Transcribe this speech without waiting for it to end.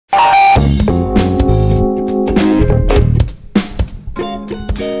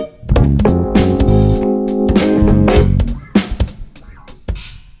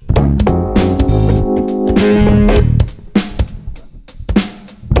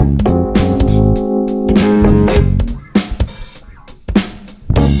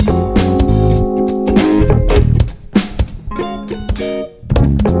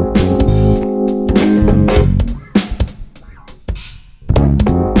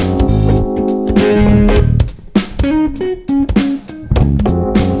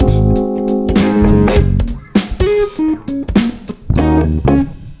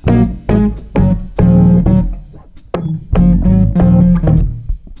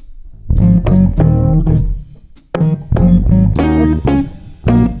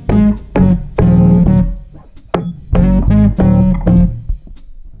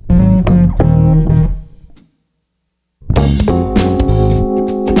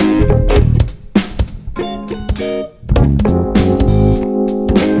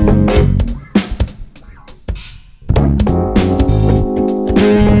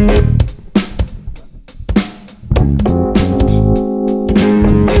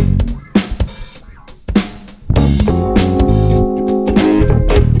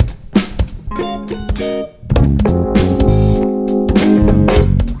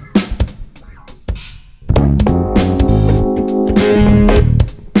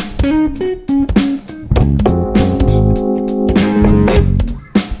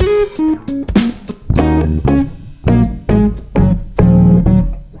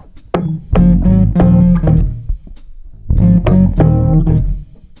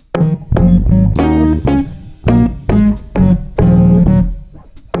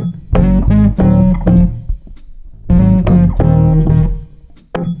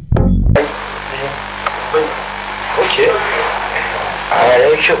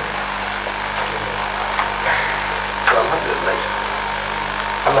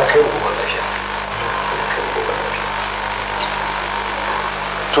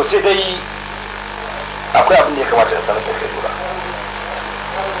to sai dai akwai abin da ya kamata in sanar da kai lura.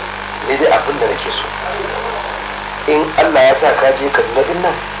 Ni dai abin da nake so in Allah ya sa ka je Kaduna din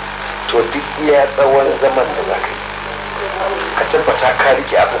nan, to duk iya tsawon zaman da za ka yi ka tabbata ka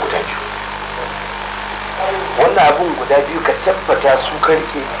rike abu guda biyu. Wannan abun guda biyu ka tabbata su ka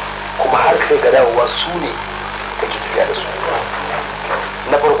rike, kuma har kai ga dawowa su ne kake tafiya da su.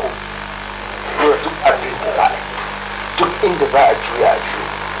 Na farko, duk abin da za a yi, duk inda za a juya a juyo,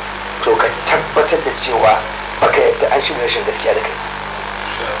 to ka tabbatar da cewa baka yadda an shirya rashin gaskiya da kai.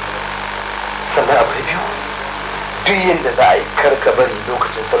 Sannan abu da biyu, duk yadda za a yi kar ka bari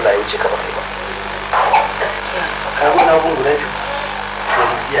lokacin sallah ya wuce ka bari ba. Ka wani abun guda biyu, to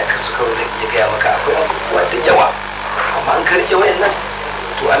iyakar su kawai zan iya gaya maka akwai abubuwa da yawa, amma an karke wayannan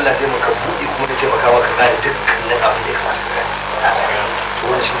to Allah zai maka buɗe kuma da taimaka maka gane dukkanin abin da ya kamata ka gane. To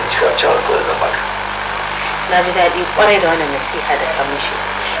wani shi ne cewa kawai zan baka. Na ji daɗi kwarai da wannan nasiha da ka mishi.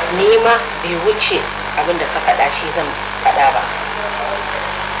 Ni ma bai wuce abin da ka faɗa shi zan faɗa ba.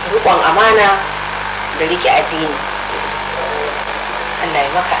 Riƙon amana da riƙe addini. Allah ya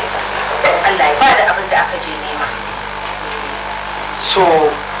maka albarka. Allah ya bada abin da aka je nema. So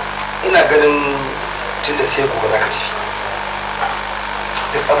ina ganin tun da sai gobe za ka ci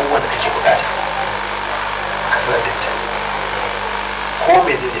duk abubuwan da kake bukata ka sanar da ita, ko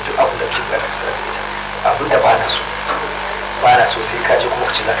me ne duk abin da kake bukata ka sanar da ita. Abin da ba na so sai ka je kuma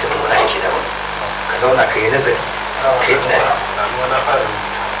ka ci za ka yi wani aiki daban. Ka zauna ka yi nazari ka yi tunani.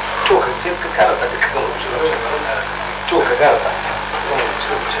 To ka je ka karasa da ka gama rubuce to ka karasa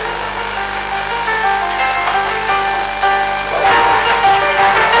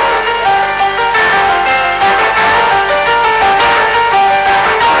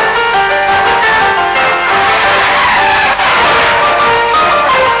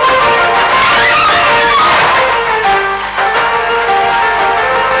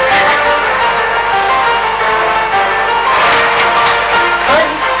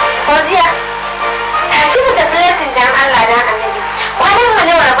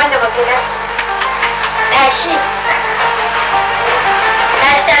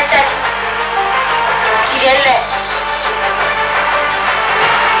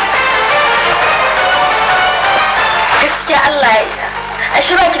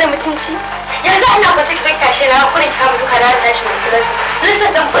ashe ba ki da mutunci yanzu ana kwace ki kashe na kurin kama duka da tashi mai kiran lissa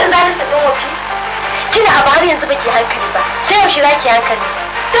dan banza lissa dan wafi kina abu har yanzu baki hankali ba sai yaushe za ki hankali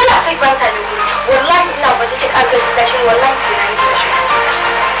sai na ta ban ta da guri wallahi ina kwace ki kaga da shi wallahi sai na yi shi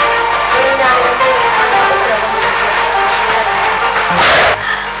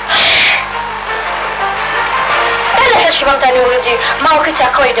kada ka shi ban ta ne waje ma kace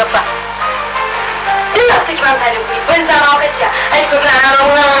kawai dabba ina ta kiran ta da guri banza ma kace ai ko na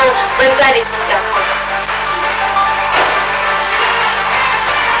ran banza da kika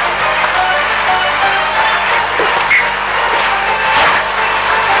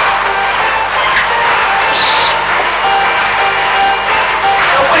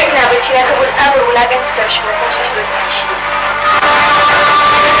ko ina bacci na saboda tsabar wulakanci karshe na kace shi da shi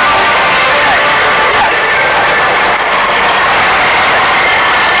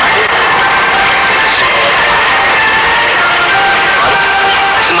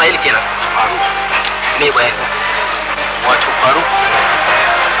Ismail kenan. Me bayan wato faru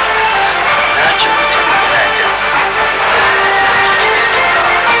na ci mutum na da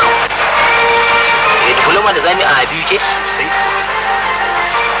diploma da zami a biyu ke sai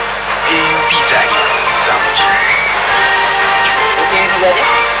visa ne samu ci ko visa ne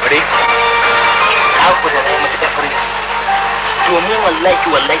bare ka ku da dai mutum farin ciki domin wallahi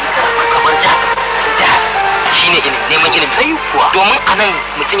kamar jihar shine neman ilimi sai kuwa domin anan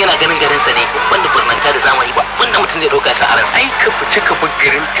mutum yana ganin garinsa ne wanda birnanta da zamani ba wanda mutum zai dauka sa a ransa ai ka fice ka bar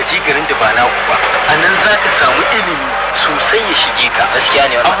garin ka je garin da ba naku ba anan zaka samu ilimi sosai ya shige ka gaskiya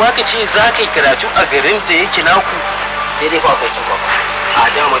ne amma ka ce za ka yi karatu a garin da yake naku sai dai ba akwai cin kwakwa a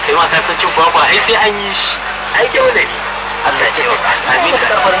dama kai ma ka san cin kwakwa ai sai an yi shi ai dole ne Allah ya taimaka amin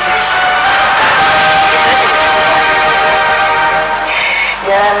da farin ciki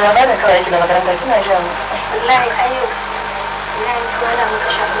ya ba da kawai kina makaranta kina shan wallahi ayo wallahi ko ana muka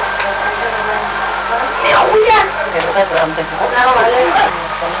sha ya wuya da ta fara amsa ki assalamu alaikum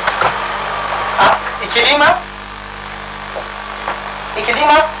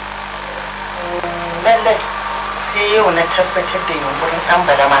ikilima lallai sai yau na tabbatar da yunkurin ɗan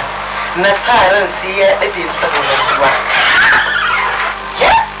balama na sa ran sai ya ɗabe saboda ruwa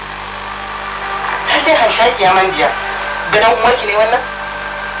ya ta dai hanshaki ya man biya ganin umarki ne wannan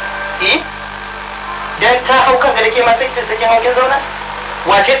dan ta hau kanka da ke masu ita sakin haukin zauna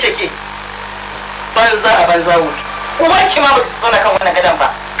wace ce ke banza a banza wuri uwar ki ma ba ta zauna kan wannan gadon ba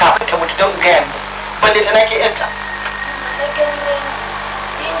kafin ta mutu don gaya miki balle ta nake yanta na gani ne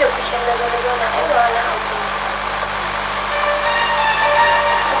inda kuke na zauna ai ba wani abu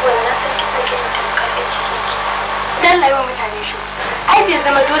saboda na san ki ɗauke ni tamkar da ciki ki dan rayuwar mutane shi ai bai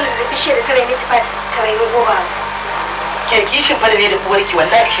zama dole da bishiyar da tare ne ta rayu goba ke kishin fara ne da uwar ki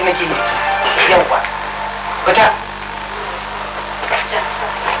wallahi shi nake yi yawa fita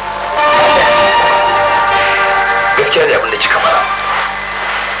gaskiya da abin da kika mara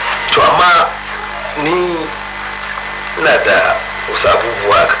to amma ni ina da wasu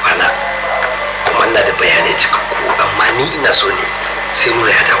abubuwa a gabana kuma ina da bayanai cikakku amma ni ina so ne sai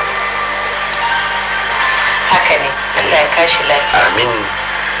nura ya dawo haka ne Allah ya kashi lafiya amin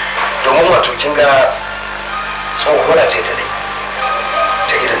domin wato kin ga tsohuwar ce ta dai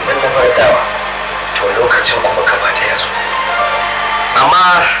ta irin nan na fardawa to lokacin kuma kafa ta yazo amma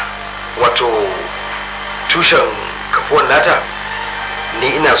wato tushen kafuwan nata ni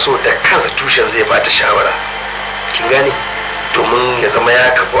ina so da kansa tushen zai bata shawara kin gane domin ya zama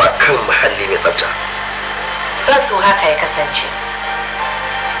ya kafu a kan muhalli mai tsafta zan so haka ya kasance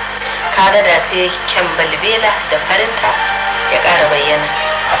kaga da sai kyan balbela da farinta ya ƙara bayyana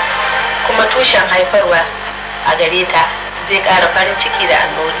kuma tushen haifarwa a gare ta zai ƙara farin ciki da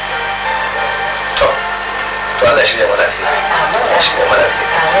annori to Allah shi ne malafi Allah shi ne malafi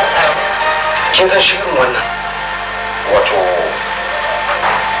kin san shi irin wannan wato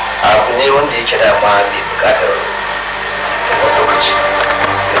abu ne wanda yake dama mai bukatar wani lokaci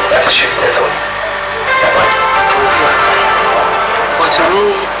mai bukatar shiri na zaune wato ne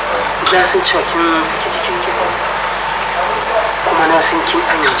na san cewa kin saki cikin kifa kuma na san kin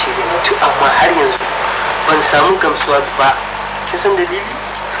amince da mutu amma har yanzu ban samu gamsuwa ba kin san dalili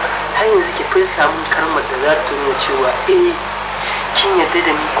har yanzu ke furta min kalmar da za ta nuna cewa kin yarda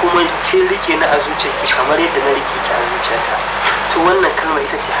da ni kuma kin rike ni a zuciyarki kamar yadda na rike ki a zuciyata to wannan kalmar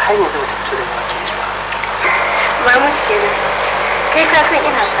ita ce har yanzu bata fito daga bakin ki ba Mahmud kenan kai ka san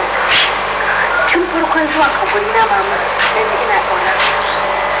ina son ka tun farkon zuwa ka guri na Mahmud na ji ina ƙaunar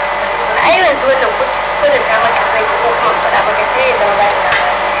to ai yanzu wannan kudin ta maka sai ko kuma faɗa maka sai ya zama ba da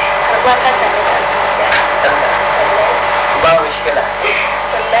karbuwa ka same ta a zuciya ba mu shikila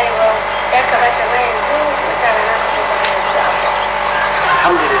wallahi ba ya kamata ma yanzu mutane na su zama yanzu amma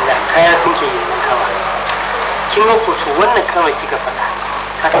alhamdulillah kaya sun ke yin kama kin ga ko to wannan kama kika faɗa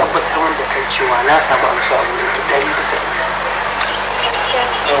ka tabbatar min da kan cewa na samu amsa a wurin ki 100%.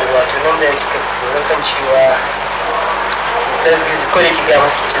 Wato nan da kika kora kan cewa da ko da kika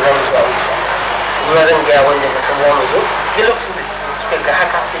masu kici za mu zo a wuce kuma zan ga wanda ka san za mu zo duk lokacin da kika ga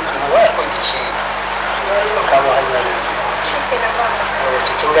haka sai ki waya ko ki ce kama hanya ne shi ke na ba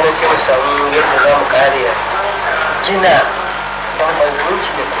wato kin ganin sai mu samu yadda za mu kare gina dan zumunci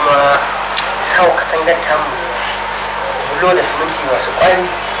da kuma sawa katangar tamu bulo da siminti masu kwari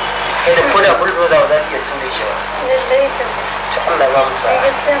kai da koda bulbo za ta iya ture shi ba lallai ka ta Allah ba mu sa sai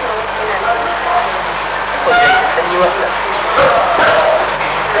gaskiya ba mutum na son ko da ke sani wa Allah sai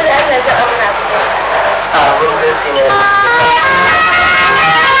kada Allah za a muna abu a wurin sai ne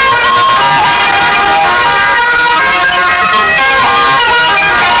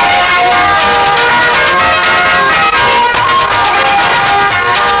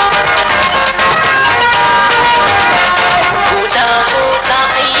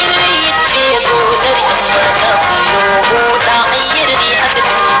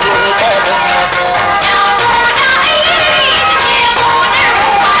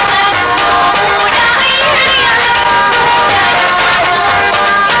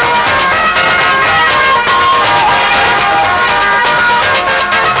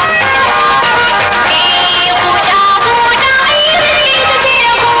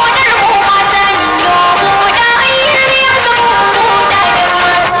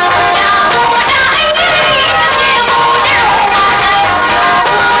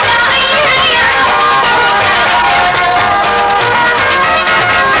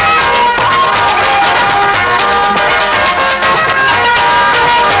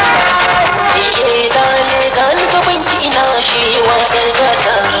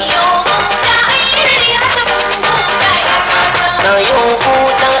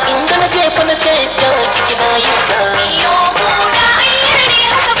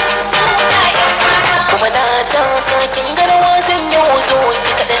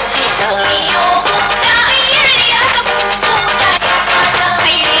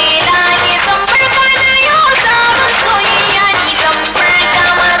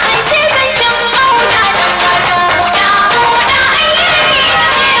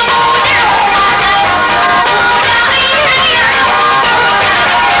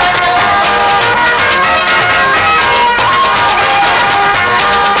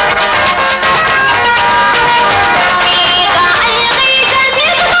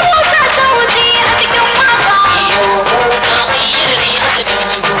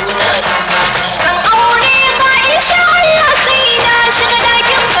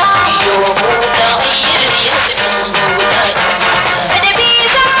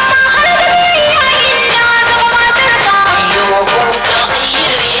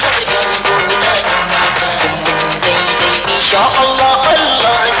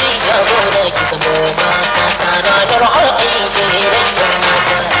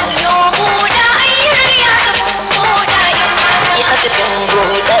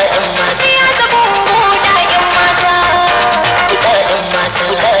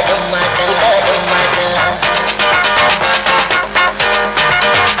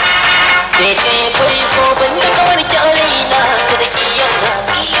ke ce farko ban da kawar ki alaina ta da kiyama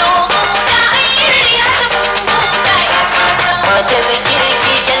mata da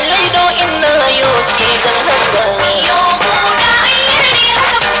kirki kyallai do ina yau ke zan hanga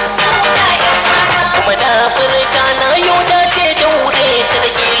kuma na furta na yau dace da wure ta da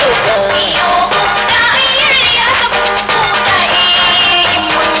kiloga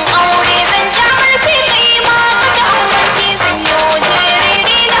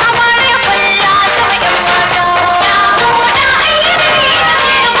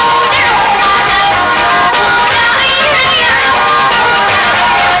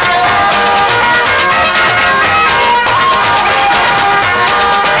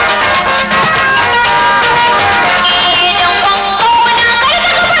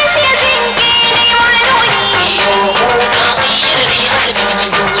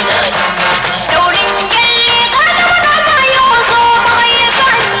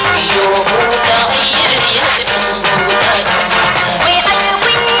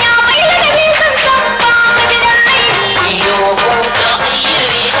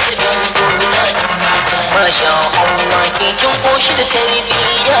kin koshi da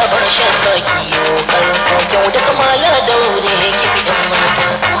tarbiyya ba shan baki yo karko kyau da kamala daure ki fitan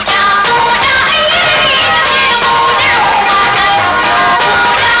mata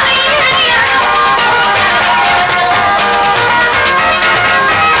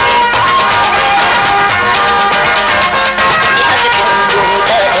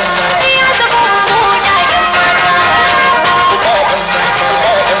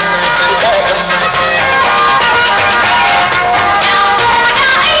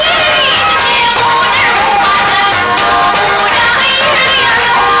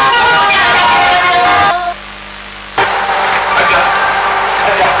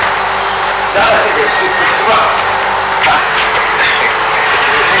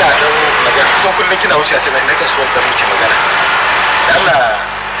kusan kullum kina wuce a tunan na kasuwar da muke magana da Allah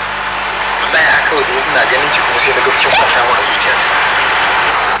wallahi haka wajen ina ganin ki kuma sai na ga kin kwanta mu a zuciya ta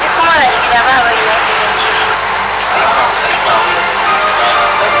kuma da gida ba bari na yanci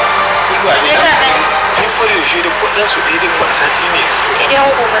ne kware shi da kudin su ɗaya duk wani sati ne idan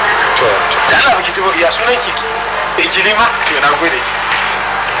gobe na to da Allah baki tuba ya sunan ki da ikilima to na gode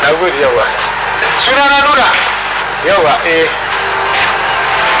yawa suna na nura yawa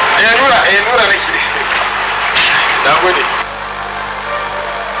nura nake na gode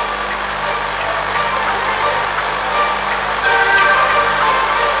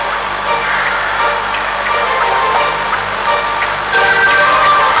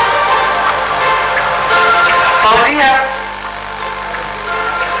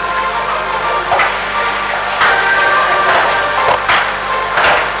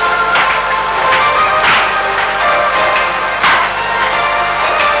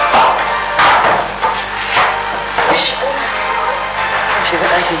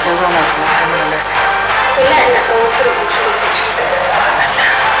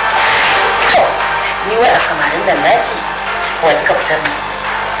ni wai a samarin da naki wa kika fitar ne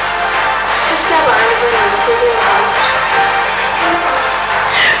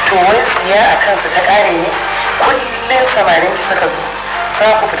to wai tsiya a kansu ta kare ne kullum samarin ki suka zo za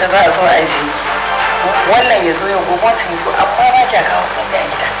ku fita za a zo a ajiye ki wannan ya zo ya gobe wancan ya zo amma ba kya kawo kuɗi a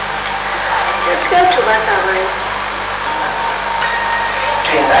gida gaskiya to ba sa bari to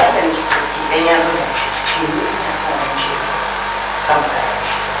yanzu abin da nake so ki idan ya zo zance ki ce ni ina son wance za mu gaya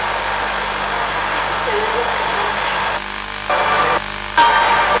shi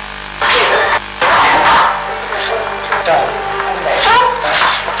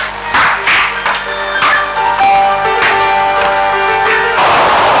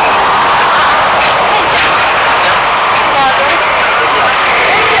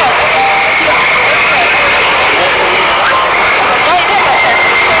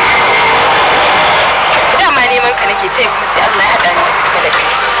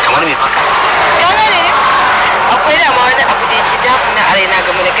kamar me faka akwai dama wani abu da yake damuna a raina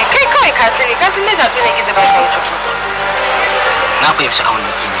game da kai kawai ka sani ne zaɓi na gizo ba ta wuce na fahimci abin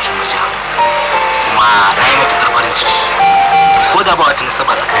da ke nufin wajen kuma na yi matuƙar farin ciki ko da ba wata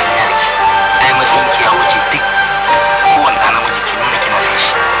nasaba tsakanin ya rike na yi matsayin ki ya wuce duk kowane ɗan namiji ke nuna kina san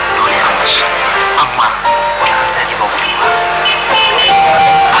shi dole ya hana shi amma wani hanta ne ba wuri ba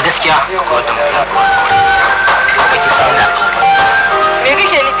a gaskiya akwai wata mutum da kuma ki san da me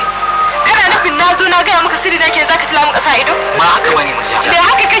kake nufi kana nufin na zo na gaya maka sirri na ke zaka tila muka sa ido ba haka bane mu me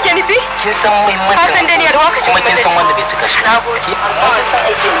haka kake nufi kin san muhimmancin ka san da ne ruwa ka kuma kin san wanda bai cika shi nagode amma kin san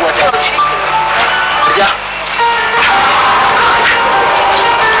aikin ruwa ta ja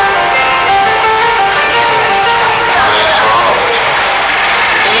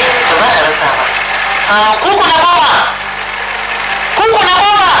kuku na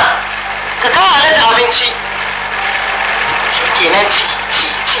goma ka kawo halatta abinci kenan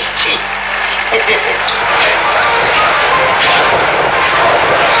ci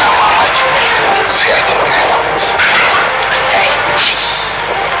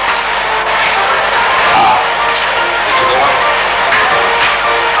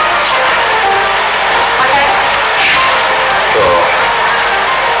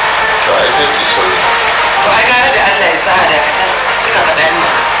ba gane da Allah ya sa dakata suka faɗa ni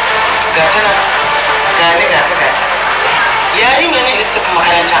ga ta nan gane ga ka gata yarinya ne da tafi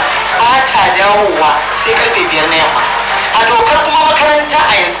makaranta ba ta dawowa sai karfe 5 na yamma a dokar kuma makaranta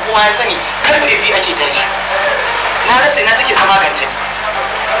a yanzu kowa ya sani karfe 2 ake tashi na rasa ina take zama ganta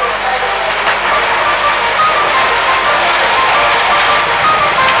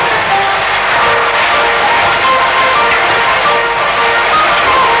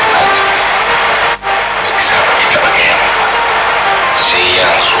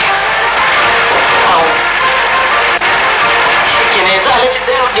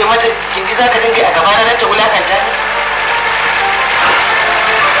da mata gindi za ka dinga a gaba na ta wulakanta ne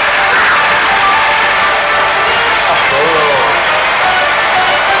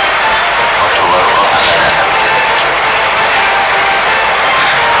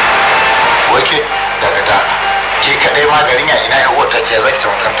wake daga ta ke kadai ma garin ya ina yan wata ke zaki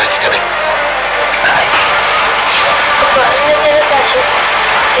samu kanta ke kadai ba ina je na tashi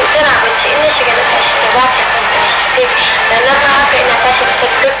tana bacci ina shiga da tashi da ba ta son tashi sai da na haka ina tashi da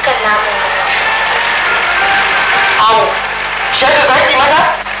dukkan namun awo shaka zaki mata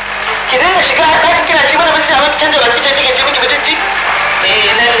ki dinga shiga a ɗakin kina ci mana mutunci a wata canza baki ce kike ci miki mutunci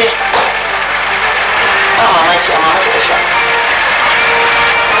lalle ba mamaki amma mata da sha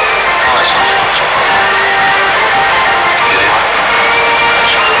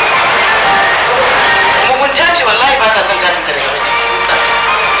mugunta ce wallahi ba ta son tashin ta daga bacci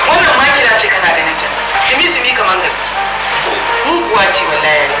wannan ma kira ce kana ganin ta simi kaman gaske muguwa ce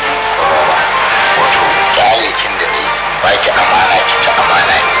wallahi wato kyalekin da ni baki amana ki ci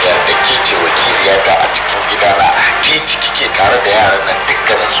amana yarda ke ce wakiliyata a cikin gidana ke ciki ke tare da yaran nan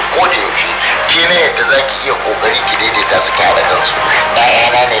dukkanin su ko da yaushe ke na yadda za ki iya kokari ki daidaita su ki haɗa kansu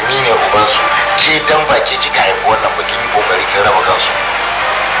ɗayana ne ni ne ubansu ke dan ba ke kika haifi wannan ba kin yi kokari kin raba kansu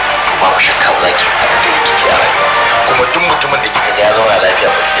to babu shakka ba za ki haɗa da rikici a rayuwa kuma duk mutumin da kika ga ya zauna lafiya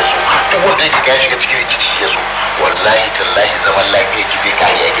ba kike so duk wanda kika ga ya shiga cikin rikici kike so wallahi tallahi zaman lafiya ki zai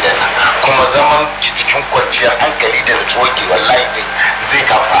kare a gidan nan kuma zaman ki cikin kwanciyar hankali da nutsuwa ki wallahi zai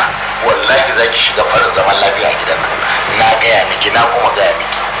kafa wallahi za ki shiga farin zaman lafiya a gidan nan na gaya miki na kuma gaya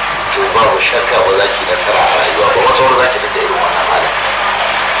miki to babu shakka ba za ki nasara a rayuwa ba wata wani za ki dinga irin wannan halin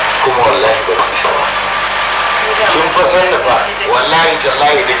kuma wallahi ba ki shawara kin fa san da fa wallahi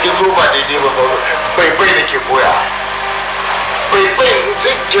tallahi da kin zo ba daidai ba bai da ke koya bai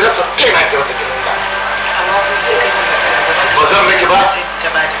zai kira sa kaina kira sa kina ba zan miki ba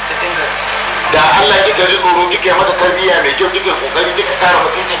da Allah kika ji tsoro kika yi mata tarbiyya mai kyau kika kokari kika kare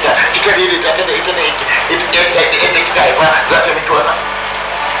mutuncin ta kika daidaita ta da ita da ita kika haifa za ta miki wannan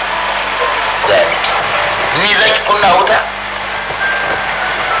ni za ki kunna wuta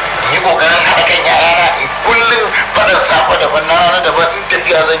yi kokarin haɗa kan yayana in kullum fadar safa daban na rana daban in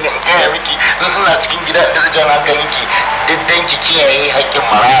tafiya zan yi in kaya miki in suna cikin gida da jan hankalinki duk dan ki kiyaye haƙƙin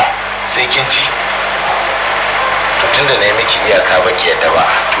maraya sai kin ci to tunda na yi miki iyaka ba ki yadda ba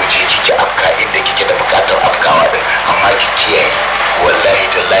to je kike afka inda kike da bukatar afkawa din amma ki kiyaye wallahi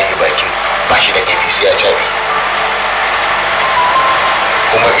tallahi bakin ba shi da kaifi sai ya cabi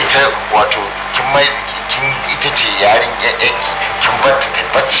kuma ita wato kin mai kin ita ce yarin yanki kin bar ta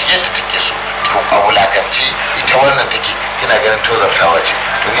bacci yadda take so to a wulakanci ita wannan take kina ganin tozartawa ce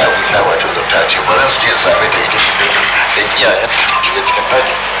to ni abu ina ba tozartawa ce bari su je same ta ita ce da iyayen ta shiga cikin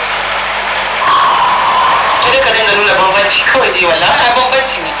ɗaki sai ka dinga nuna bambanci kawai dai wallahi ana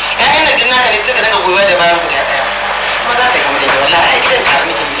bambanci ne ƴaƴan nan dinna ne suka dinga goyon da bayan guda ɗaya kuma za ta gama da wallahi ai gidan ta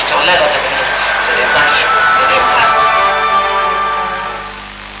miki ne ta wallahi za ta gama sai dai ba shi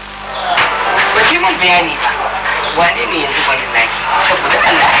ba ki mun bayani ba wane ne yanzu wani naki saboda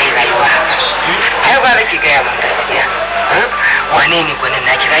Allah ai rayuwa haka ai ba nake gaya min gaskiya wane ne wani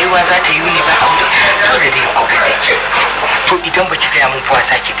naki rayuwa za ta yi ne ba aure dole dai aure da ke to idan ba ki gaya mun fa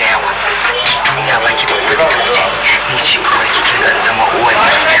sa ki gaya wa duniya ba ki da wani da wuce ni ce uwar ki kin zan zama uwar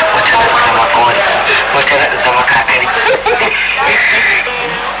wata zan zama kawar wata zan zama kakari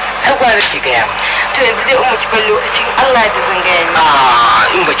ai gwara ki gaya mun to yanzu dai umma ki ban lokacin Allah da zan gaya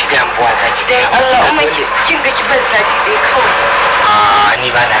ni in ba ki gaya mun ba za ki dai Allah umma ki kin ga ki ban sati dai kawai ni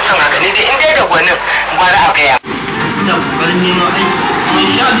ba na son haka ne dai in dai da gwanin gwara a gaya ina kokarin neman aiki kuma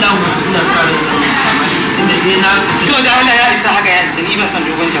insha Allah ina sa ran to da Allah ya isa haka ya isa ni ban san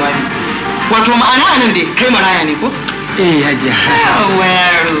dogon jawabi wato ma'ana anan dai kai maraya ne ko hajiya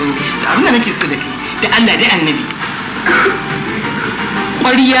abin da nake so da kai da Allah dai annabi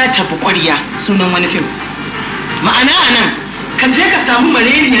ƙwariya tafi ƙwariya sunan wani fim ma'ana anan kan je ka samu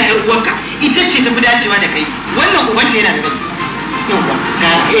malaria ƴar uwarka ita ce tafi dacewa da kai wannan uban yana da rai yauwa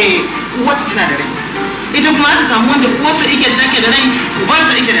uwarta tana da rai ita kuma ta samu wanda uwarsa ike da take da rai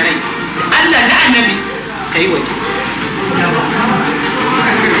ubansa ike da rai Allah da annabi kai waje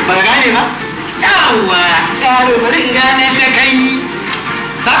ba ka gane ba yawwa yaro bari in gane ka kai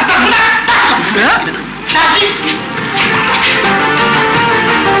za ka tafi na tashi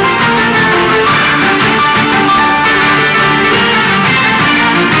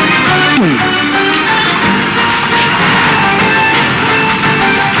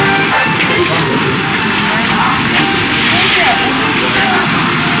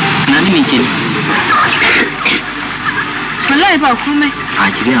wallahi ba komai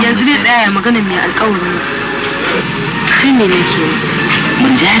yanzu dai tsaya magana mai alƙawari kai ne nake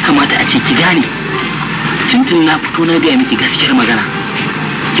mun ja ya kamata a ce ki gane tuntun na fito na gaya miki gaskiyar magana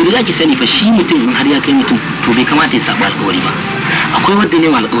ki riga ki sani fa shi mutum in har ya kai mutum to bai kamata ya saba alƙawari ba akwai wanda ne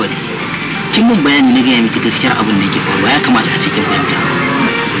wa alƙawari kin mun bayani na gaya miki gaskiyar abin da yake faruwa ya kamata a ce kin fahimta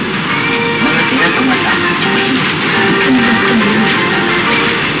ya kamata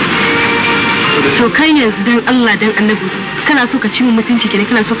to kai yanzu dan Allah dan annabi kana so ka ci mun mutunci kenan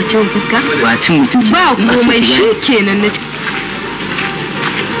kana so ka ci mun fuska ba cin mutunci ba komai shi kenan na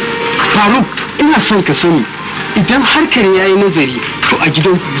Faruk ina son ka sani idan harkar yayi nazari to a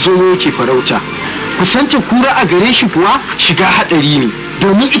gidan zomo yake farauta kusanta kura a gare shi kuwa shiga hadari ne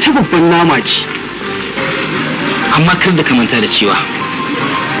domin ita babban nama ce amma kar da ka manta da cewa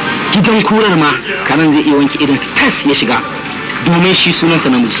gidan kurar ma kanan zai iya wanke idan tas ya shiga domin shi sunansa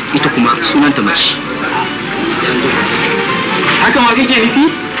namiji ita kuma sunanta mace haka ma kake nufi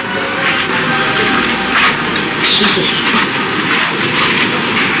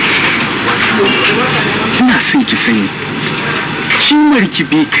ina son ki sani kimar ki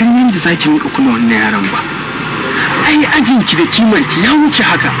bai kan yadda za ki rinka kula wannan yaran ba ai ajin ki da kimar ki ya wuce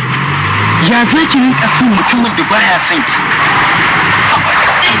haka ya za ki rinka son mutumin da baya son ki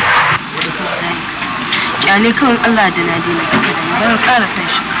kyale kawai Allah da na dina ba ƙara san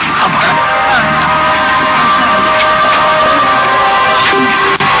shi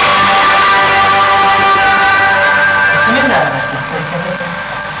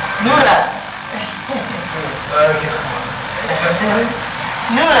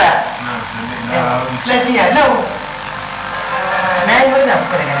Nura lafiya lau na yi wannan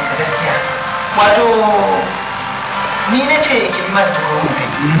kuka daga naka gaskiya wato ni na ce ki bi mata turo mun kai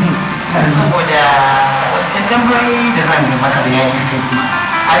saboda wasu ɗan tambayoyi da zan yi maka bayani kai kuma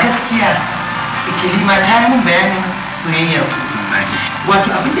a gaskiya ikilima ta yi min bayanin soyayyar wato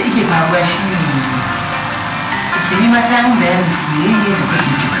abin da yake faruwa shi ne ikilima ta yi min bayanin soyayya da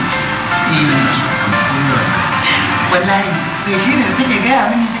kuke ciki wallahi sai shi ne da take gaya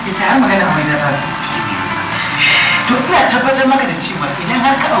mini take ta har magana a mai da tasu to ina tabbatar maka da cewa idan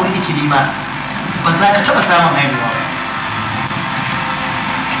har ka auri ikilima ba za ka taɓa samun haihuwa ba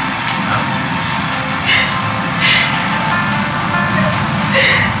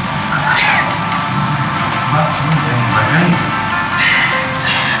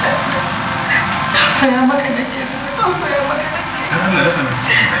tausaya maka da ke tausaya maka da ke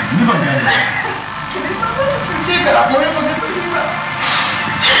ni ban gane ke ka abuwa ba ka sani ba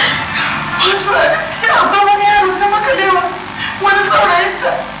wato a gaskiya akwai wani yaro ta makalewa wani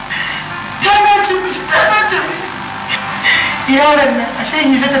saurayinta ta nace mishi yaron nan a shan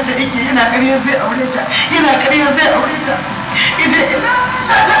hidata ta ike yana ƙaryar zai aure ta yana ƙaryar zai aure ta ita ina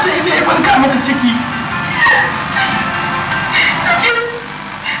ta ita ya banka mata ciki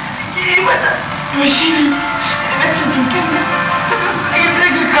yi mata to shi ne ina ce tukin nan ita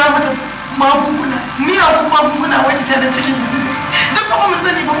ga kawo mata magunguna miyagun magunguna wata ta da cikin duk ba mu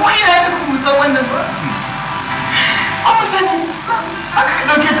sani ba mu iya da mu san wannan ba ba mu sani aka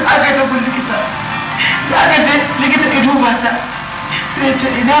ɗauke ta aka ta gun likita da aka je likita ya duba ta sai ya ce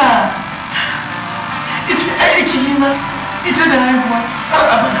ina ita aiki hima ita da haihuwa har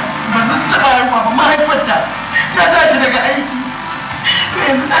abada ba zan taɓa haihuwa ba mahaifarta ta tashi daga aiki to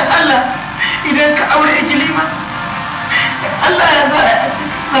yanzu dan Allah idan ka aure ikilima Allah ya za a ce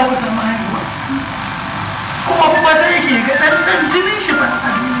za ku samu haihuwa kuma da yake ga ɗan jinin shi ba a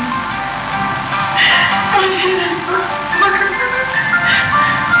duniya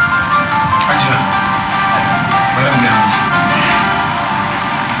Ajiya, bayan da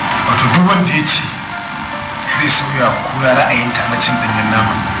wato duk wanda ya ce zai sauya kura ra'ayinta na cin ɗanyen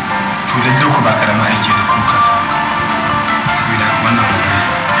nama to lallai ku ba karamin aiki da kuka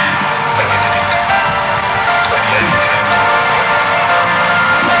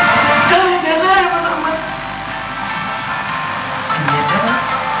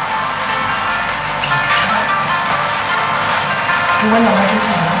wannan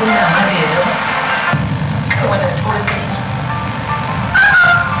mutuncin da kullum har ya zama kai wannan tsoron da yake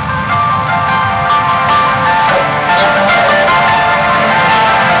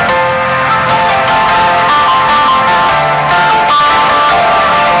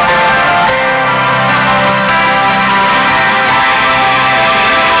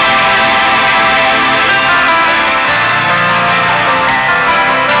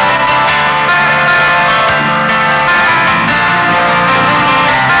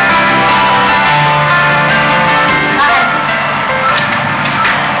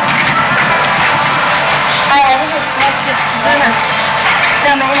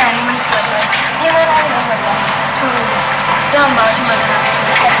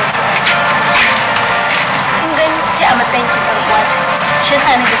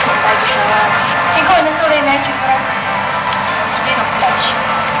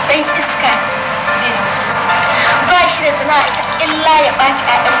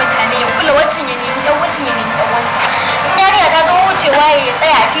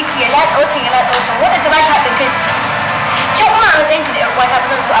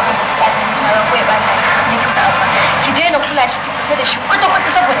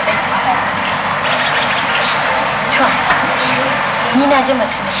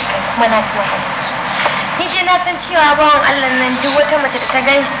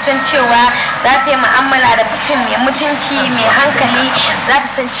san cewa za ta yi mu'amala da mutum mai mutunci mai hankali za ta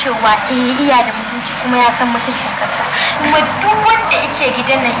san cewa iya da mutunci kuma ya san mutuncin kansa kuma duk wanda yake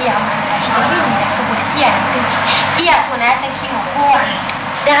gidan nan iya manta shi da yin da saboda iya da mutunci iya so na san kima kowa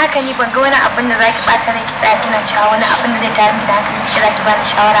dan haka ni ban ga wani abin da zaki bata ranki tsaya kina cewa wani abin da zai tayar da hankali ki ki bani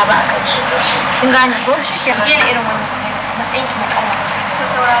shawara ba akan shi kin gane ko shikenan yana irin wannan matsayin ki na kallon to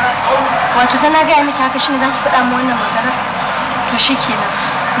saurara wato tana ga miki haka shine zaki faɗa mu wannan magana to shikenan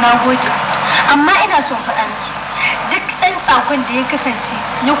na gode amma ina son faɗa miki duk ɗan tsakon da ya kasance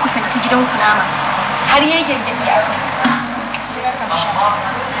ya kusanci gidan kunama har ya gyangyaɗi a kan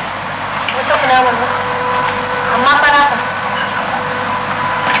wata kunama ne amma fara ka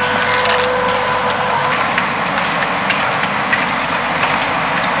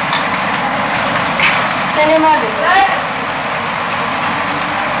sai ne magani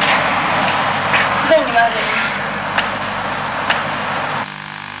zan yi magani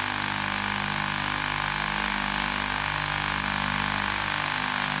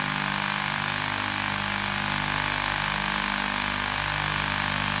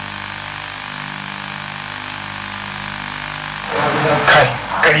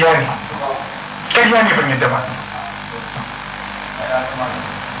ƙarya ne ban yadda ba.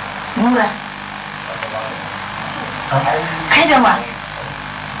 Nura kai da wa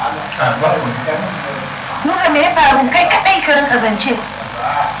Nura me ya faru kai kadai ka rinka zance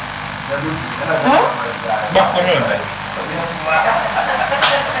ba komai wallahi.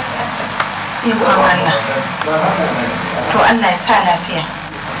 ikon Allah to Allah ya sa lafiya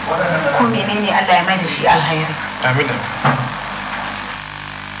ko menene Allah ya mai da shi alhairi amin.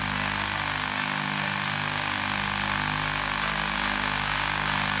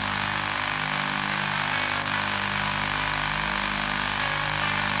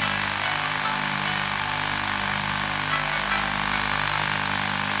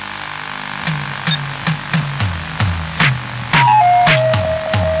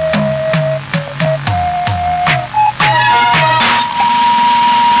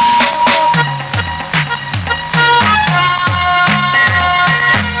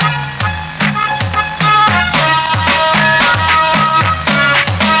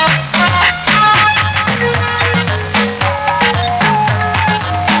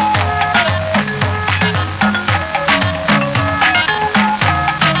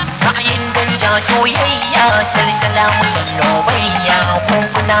 soyayya salsala musallo bayya ko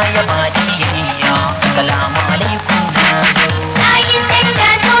kuna ya ba da biyayya assalamu alaikum nazo ayin da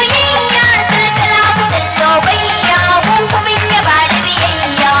soyayya salsala musallo bayya ko kuma ya ba da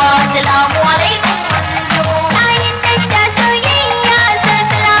biyayya assalamu alaikum nazo ayin da soyayya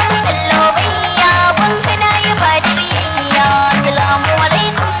salsala musallo bayya ko kuna ya ba da biyayya assalamu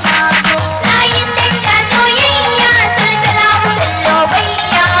alaikum nazo ayin da soyayya salsala musallo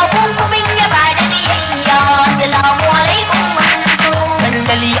bayya ko kuma ya ba assalamu alaikum manzo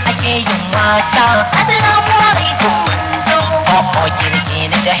dandali ake yin wasa assalamu alaikum manzo oh kirki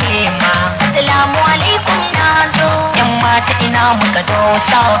na da hima assalamu alaikum nazo yan mata ina muka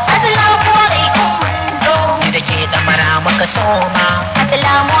dosa assalamu alaikum manzo ni da ke damara muka soma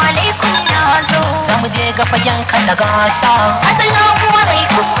assalamu alaikum nazo za mu je ga fagen kada gasa assalamu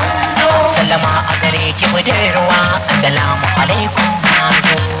alaikum manzo sallama a gare ki budurwa assalamu alaikum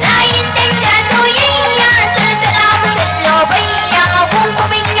nazo layin da soyayya salsala musallo bayya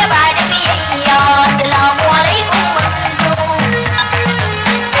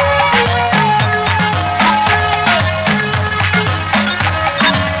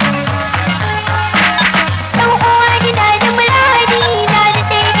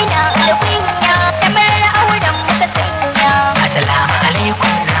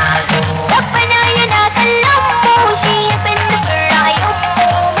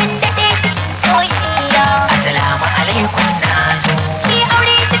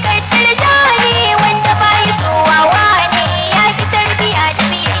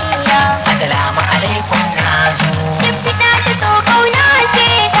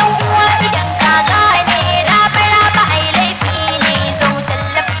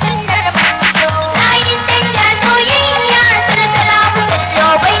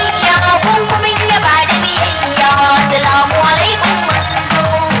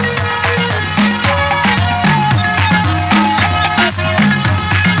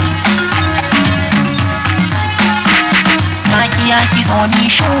zo ni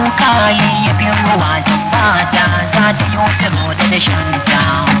shuka yayyafin ruwa don mata za ta yi tsiro da dashanta.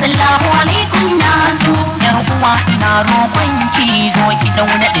 Assalamu alaikum na zo. Yar uwa ina roƙon ki zo ki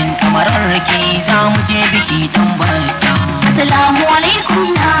dauna ɗin kamarar ki za mu je biki don barka. Assalamu alaikum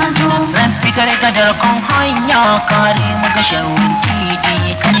na zo. Rabbi gargadar kan hanya kare mu ga sharrin titi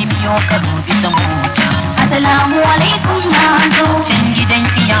kan biyo karo bisa mota. Assalamu alaikum na zo. Can gidan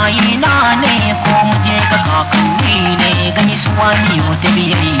iyaye na ne ko mu je ga kakanni ne gaisuwa miyo ta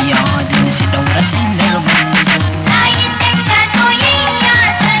biyayya don su daura sandar manzo. Layin danja soyayya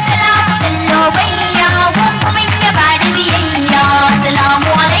salsalamu sallo bayya gun kuma ya ba da biyayya.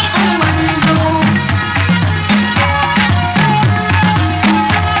 Assalamu alaikum manzo.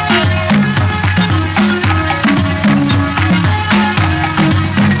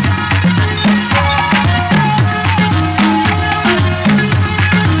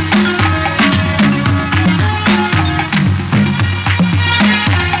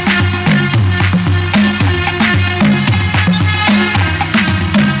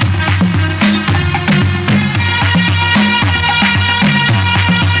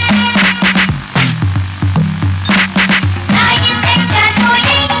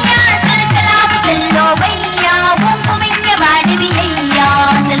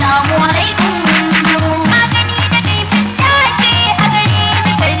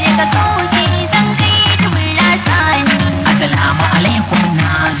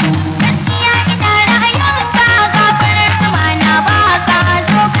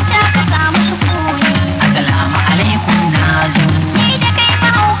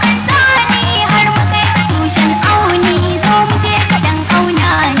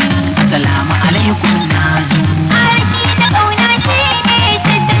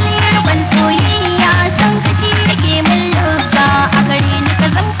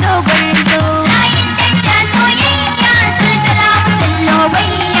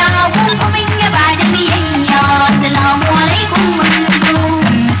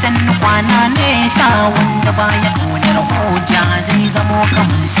 wanda baya ƙaunar hujja zai zamo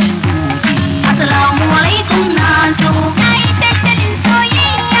kamar sun doge. Assalamu alaikum na zo. Na yi tattalin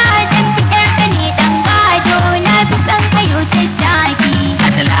soyayya don fitar ka ne dan gado na fi son kayo tattaki.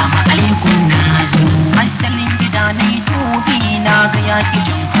 Assalamu alaikum na zo. Asalin gida na yi dubi na ga yaƙi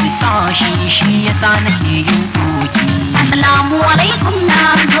jin harsashi shi yasa nake yin doki. Assalamu alaikum na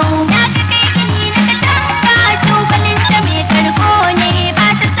zo. Na ga kai gini na katanga tubalin ta mai karko ne ba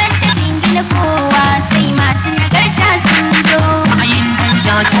ta san ta jingina kowa sai masu nagarta sun zo. Ayin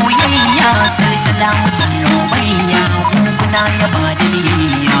danja soyayya salamu sallo bayya kuna ya ba da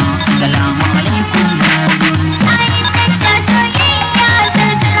biyayya. Assalamu alaikum na zo. Ayin danja soyayya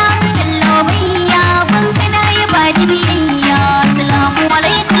salamu sallo bayya kuna ya ba da biyayya. Assalamu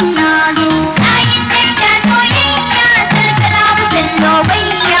alaikum na zo. Ayin danja soyayya salamu sallo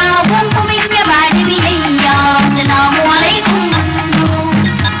bayya kuma ya ba da biyayya. Assalamu alaikum na zo.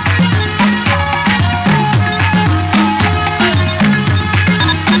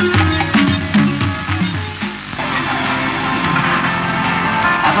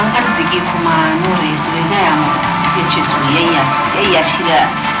 Abin arziki kuma nura ya zo ya gaya mu ya ce soyayya shi da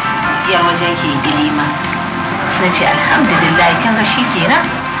yar wajen ke ilima na ce alhamdulillah kin ga shi kenan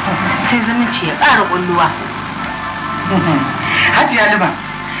sai zumunci ya ƙara ƙulluwa. Hajiya Liba,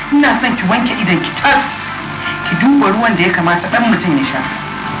 ina son ki wanke idan ki tas ki duba ruwan da ya kamata dan mutum ya sha.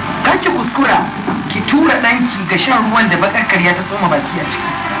 Ka ki kuskura ki tura ɗanki ga shan ruwan da bakar karya ta tsoma baki a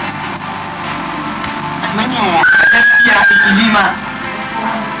ciki. Kamar yaya? Gaskiya ilima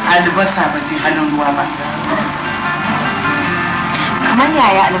albasa ba ce halin ruwa ba. Kamar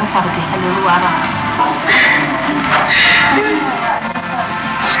yaya albasa ba ta yi halin ruwa ba?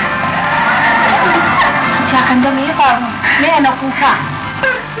 Cakan da me ya faru? Me na kuka?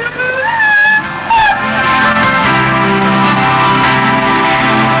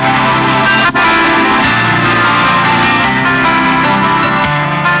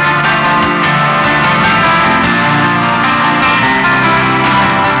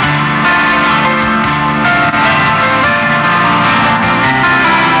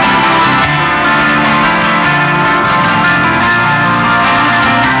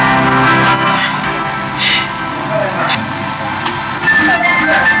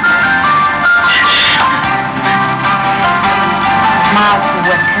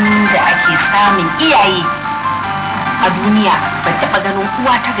 Samun iyaye a duniya ban taɓa ganin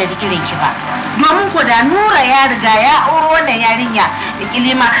uwa ta gari irin ki ba, domin ko da Nura ya riga ya auro wannan yarinya da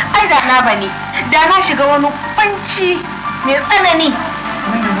kilima ai da na bane da na shiga wani kwanci mai tsanani.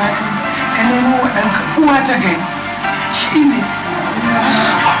 Wanda za ka nemo wa ɗanka uwa ta gari shi ne.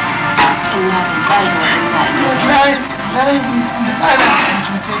 wallahi da tsara an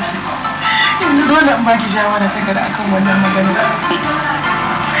cuce ki yanzu dole in baki shawara ta gada akan wannan magana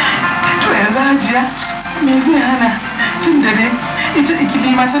to yanzu Hajiya me zai hana cin da dai ita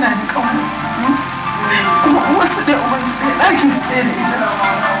ikilima tana da kawo kuma wasu da ubansu ɗaya ɗakin su ɗaya da ita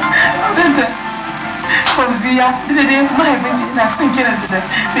sunanta Fauziya ita dai mahaifinta ina son kiranta da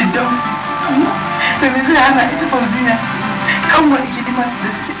Firdausi da me zai hana ita Fauziya kanwa ikilima da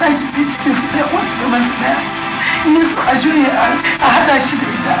suke ɗaki ɗaya cikin su ɗaya wasu da masu ɗaya in yi so a juye a haɗa shi da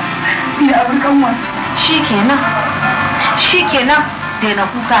ita iya abin kanwa shi kenan daina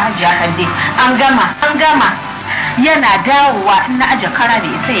kuka Hajiya Kande an gama yana dawowa in na aje kara bai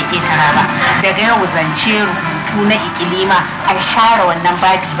isa ya ketara ba daga yau zance rubutu na ikilima a share wannan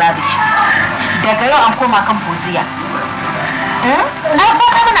babu shi daga yau an koma kan Fauziya na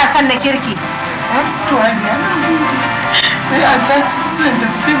kuma muna son na kirki to Hajiya sai a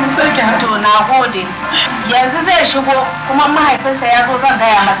sai mun sake haɗu to na gode yanzu zai shigo kuma mahaifinsa ya zo zan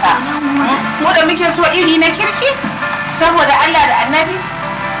gaya masa mu da muke so iri na kirki saboda Allah da Annabi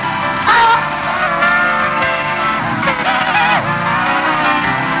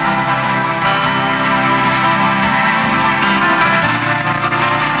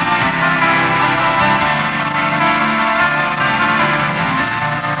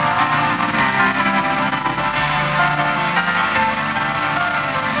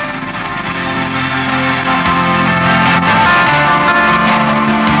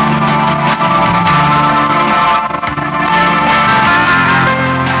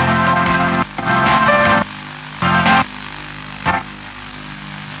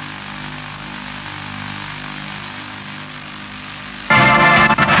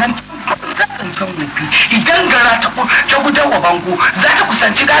idan gara ta gudan wa bango za ta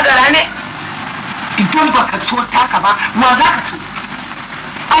kusanci gagara ne idan ba ka so taka ba wa za ka so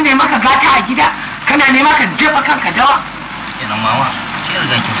an nema ka gata a gida kana nema ka jefa kanka dawa kenan mama ke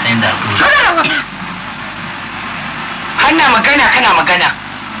riga kin san da hanna magana kana magana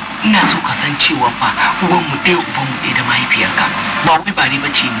ina so ka san cewa fa uwan mu ɗaya uban mu ɗaya da mahaifiyarka ba wai ba ni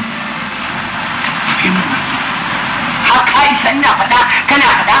bace ni haka isa ina faɗa kana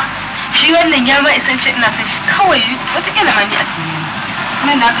faɗa shi wannan ya ba isan ina san shi kawai wata kila hani a cikin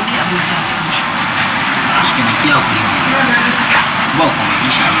nan na ka ni abu sa shi ne kiya ku ba ku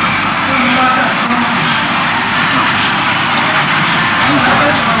insha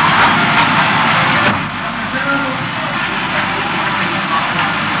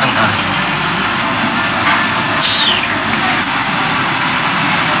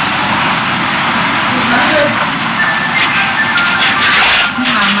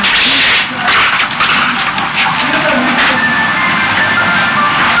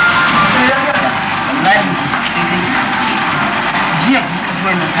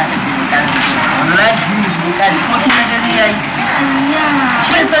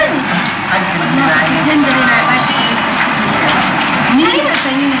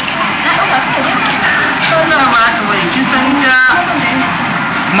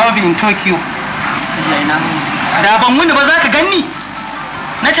in Tokyo da ban wuni ba za ka ganni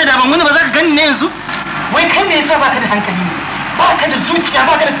na ce da ban wuni ba za ka ganni ne yanzu wai kai me yasa baka da hankali ne baka da zuciya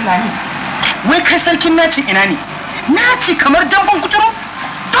baka da tunani wai kai sarkin naci ina ne naci kamar damban kuturu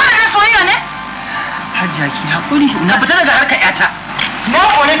dole ne soyayya ne Hajiya ki hakuri na fita daga harkar yata na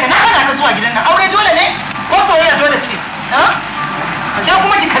kore ka na hana ka zuwa gidan nan aure dole ne ko soyayya dole ce ha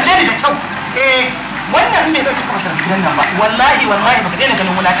kuma ki kalle ni da kyau wannan ne da kika fara gidan nan ba wallahi baka daina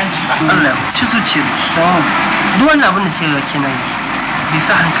ganin wulakanci ba Allah ci zuciyar ki duk wannan abin da ke kina yi bai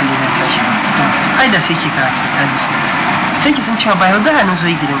sa hankali na tashi ba ai da sai ki karatu ta da su sai ki san cewa ba yau da na zo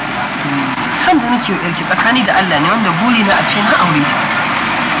gidan ku san da nake yar ki tsakani da Allah ne wanda buri na a ce na aure ta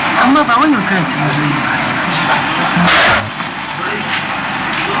amma ba wani karanta na zo yi ba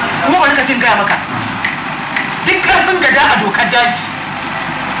kuma wani ka gaya maka duk karfin da da a dokar daji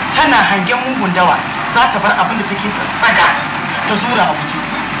tana hangen mugun dawa za ta bar abin da take tsaga ta zura a guje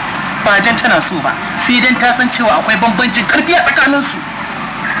ba dan tana so ba sai dan ta san cewa akwai bambancin karfi a tsakanin su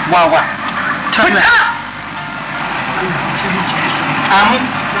wawa ta fita amin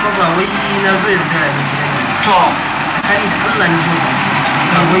kuma ba wai na zo yarda da ni to kai da Allah ne zo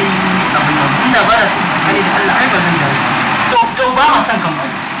ba wai abin da inda ba da son kai da Allah ai ba zan dawo to ba ma san kan ba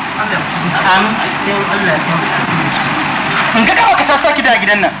Allah amin sai Allah ya tausa in ga kawai ka ta saki da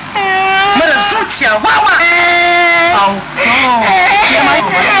gidan nan mara zuciya wawa au ya mai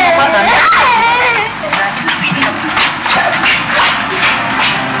ba da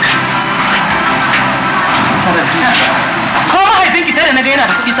ko mahaifinki sai da na ga yana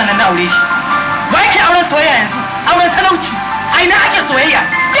da kuɗi sannan na aure shi ba yake auren soyayya yanzu auren talauci ai na ake soyayya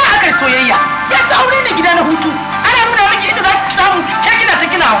ya aka soyayya ya ta aure ne gida na hutu ana nuna samu ke kina ta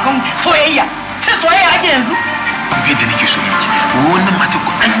kina hakan soyayya sai soyayya ake yanzu yadda nake so miki wannan mata ko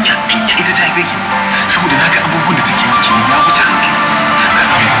anya ita ta haife ki saboda naga abubuwan da take miki ya wuce hankali ka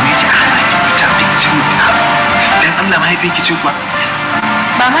zama me ki hana ki ta bincin ta dan Allah ma haife ki ce kuwa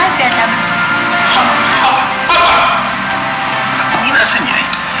ba ma haifiya ta mace ina son yayi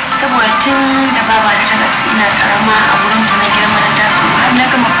saboda tun da baba da ta gaske ina karama a wurin ta na girma na taso har na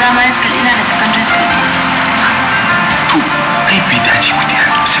gama primary school ina da secondary school to ai bai dace ku da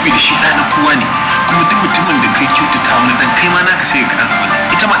saboda shi ɗan kowa ne kuma duk mutumin da kai kyautata wani dan kai ma naka sai ka zama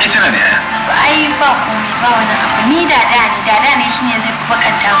ita ma ita na da yaya ai ba komai ba wani abu ni da ne shine zai fi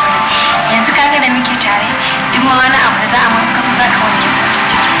bakanta mana yanzu kaga da muke tare duk ma wani abu da za a maka za ka wanke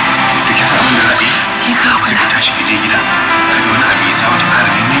ciki da kisa abin da za a yi kai ka tashi ka je gida kada wani abu ya jawo ta fara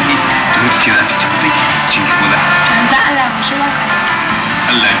mimimi ta zo ta ce za ta ci da cin ki kola yanzu Allah mu shi maka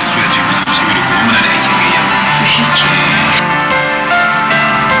Allah ya so ya ce ku saboda kuma muna da aikin gayya to shi ke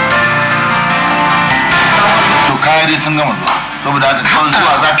kaya dai sun gama zuwa saboda haka kawai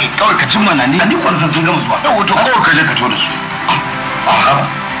zuwa za ka yi kawai ka cimma na ni kwanza sun gama zuwa yau wato kawai ka je ka to da su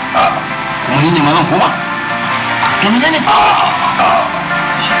kuma ni ne ma zan koma to ne ne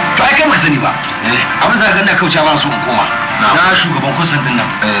to ai kai baka sani ba abin da ga da kauce ba su in koma na shugaban kusan din nan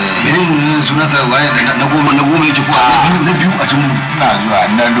menene sunan sa waye na goma yake ko na biyu a cikin na zuwa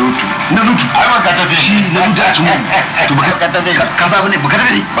na lutu ai ba ka tafi shi na lutu a cikin to baka ka tafi ka sa bane baka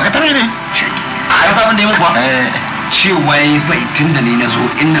tafi ne a rasa abin da ya muku ba cewa ya yi tun da ni na zo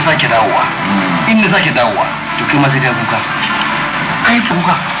in na sake dawowa to kai ma sai ta kuka kai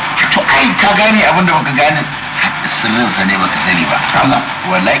kuka to ai ka gane abin da baka gane sirrinsa ne baka sani ba Allah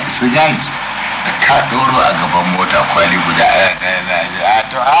wallahi su gane da ka doro a gaban mota kwali guda a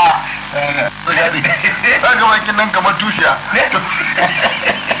to a ga bakin nan kamar tushiya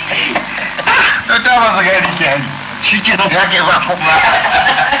to ta ba su gane ke hani shi ke nan ya ke ba kuma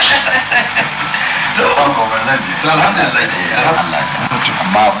to alhamdulillah Allah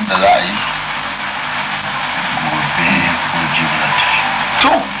amma abin da za a yi gobe ko jibi za ta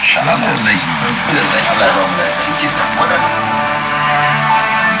to alhamdulillah Allah ya ba mu lafiya shi ke nan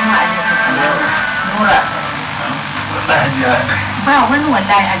Nura ba wani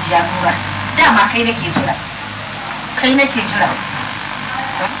wallahi Hajiya Nura dama kai nake jira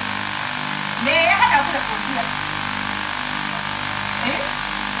me ya haɗa ku da Fauziya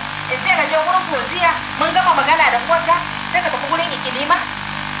sai ka je wurin Fauziya mun gama magana da uwarta sai ka tafi wurin Ikilima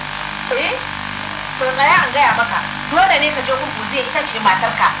to tsaya an gaya maka dole ne ka je wurin Fauziya ita ce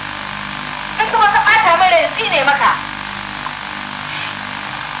matarka in kuma ka ɓata mai rai tsine maka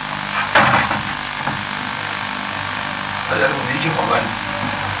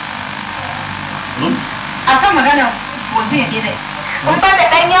a kan magana Fauziya ne dai kun ba da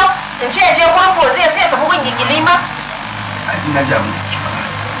ɗan yau in ce je wurin Fauziya sai ka tafi wurin Ikilima ina ji abin da ke faɗa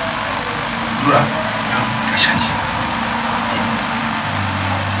lura ka shan shi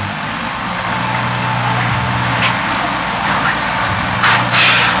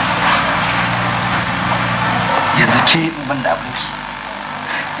yanzu ke ban da abinki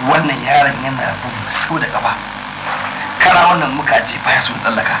wannan yaron yana bin sau da gaba kara wannan muka aje baya sun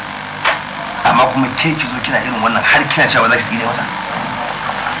tsallaka amma kuma ke ki zo kina irin wannan har kina cewa za ki tsire masa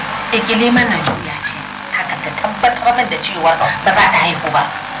Ikiliman na juya ce haka ta tabbatar da cewa ba za ta haihu ba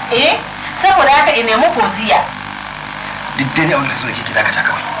saboda haka in nemi Fauziya duk dare abin da so ke dakata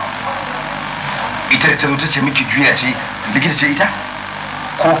kawai ita da ta zo ta ce miki juya ce likita ce ita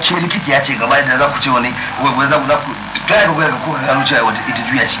ko ke likita ya ce gaba da za ku ce wani za ku ta yi ga ko ka gano cewa wata ita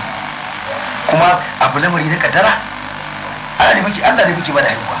juya ce kuma abu lamari na kaddara Allah ne muke ba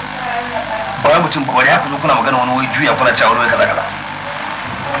da haihuwa ba wai mutum ba wani haka zo kuna magana wani wai juya kuna cewa wani wai kaza kaza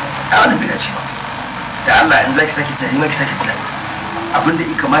a wani bai dace ba da Allah in zaki sake tunani ma ki sake tunani abin da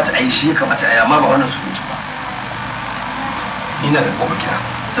ya kamata a yi shi ya kamata a yi amma ba wannan surutu ba ina da kofa kira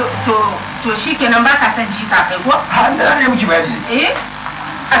to shi kenan ba ka son jika kai ko ha da ne miki bayani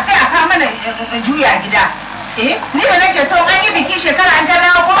a sai a kawo mana juya gida ni da nake so an yi biki shekara an ta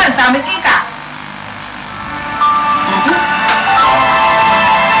dawo kuma in samu jika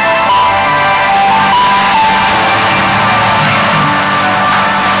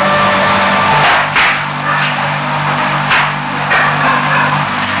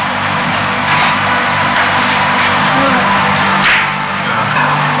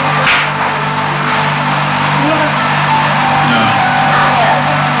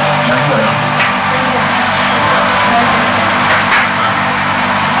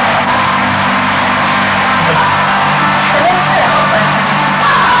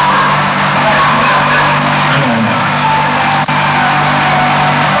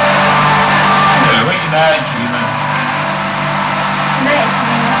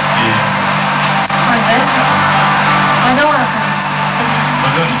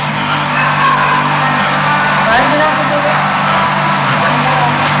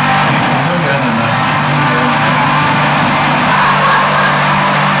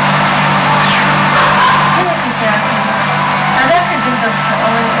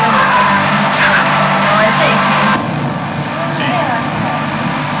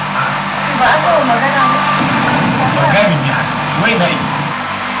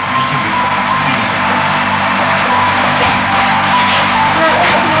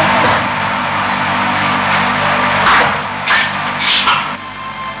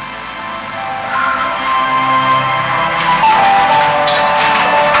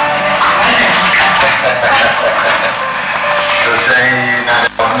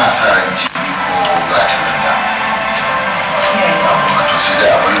wannan sa ran jibi ko za ta nuna wato sai da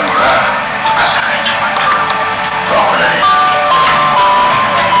abin lura Allah ya ji mata to a kula da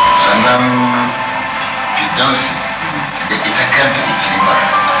sannan fidansu da ita kanta ikilima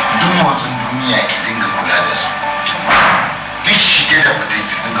duk motsin duniya ki dinga kula da su duk shige da fitai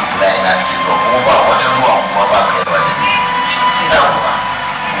su dinga kula ina suke zuwa kuma ba wata ruwa kuma ba kai ba da ni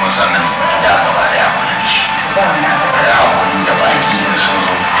kuma sannan da gaba da ya kula da shi da hakuri da baki da sun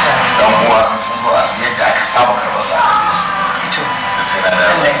zo dan uwa sun zo a siyar da aka saba karɓar sa a su ta sai na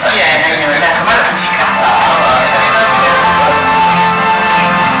da iyaye nan yau da kamar afirka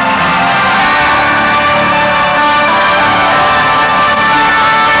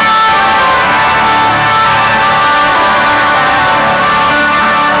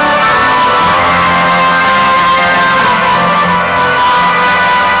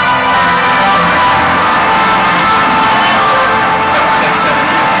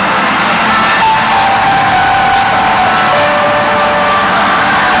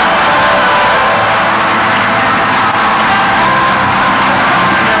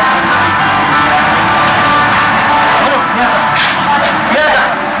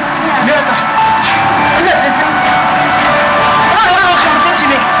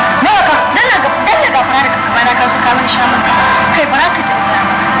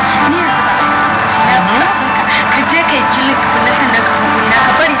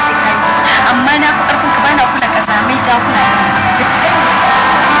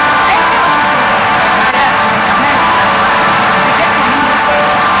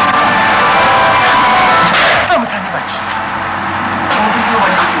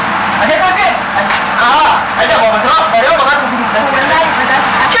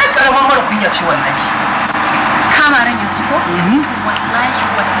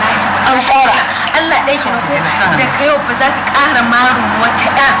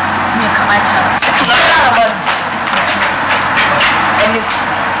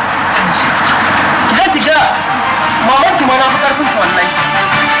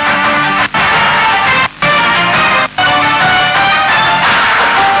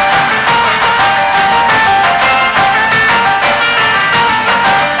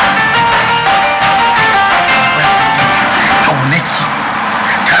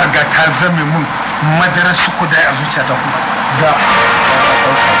zame mun madarar su kuda a zuciyata kuma da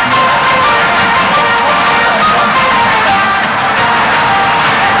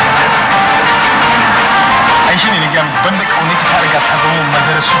ai shi ne na gyan banda kaune ta riga ta zama mun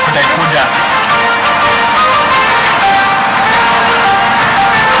madarar su kuda ko da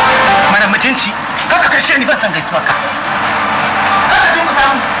mara mutunci kaka kashe ni ban san gaisuwa ka kaka ji ku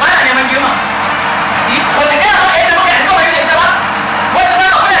samu ba na neman girma wata gaya maka yadda muka yi kawai da ita ba wata za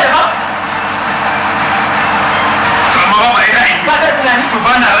a kula da ba ba ba ina yi ba da tunani to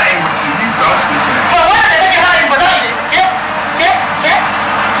ba na ra'ayin mutum ni ba wasu mutum ba wanda da kake ra'ayin ba za a yi ke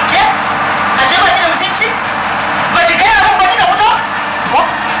ashe ba ki da mutunci ba ki kai abin ba ki da fito ko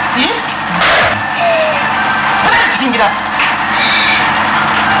ba da cikin gida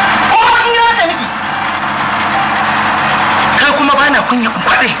ko cikin gida ta miki kai kuma ba na kunya in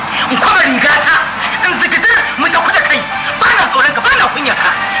kwaɗe in kwaba riga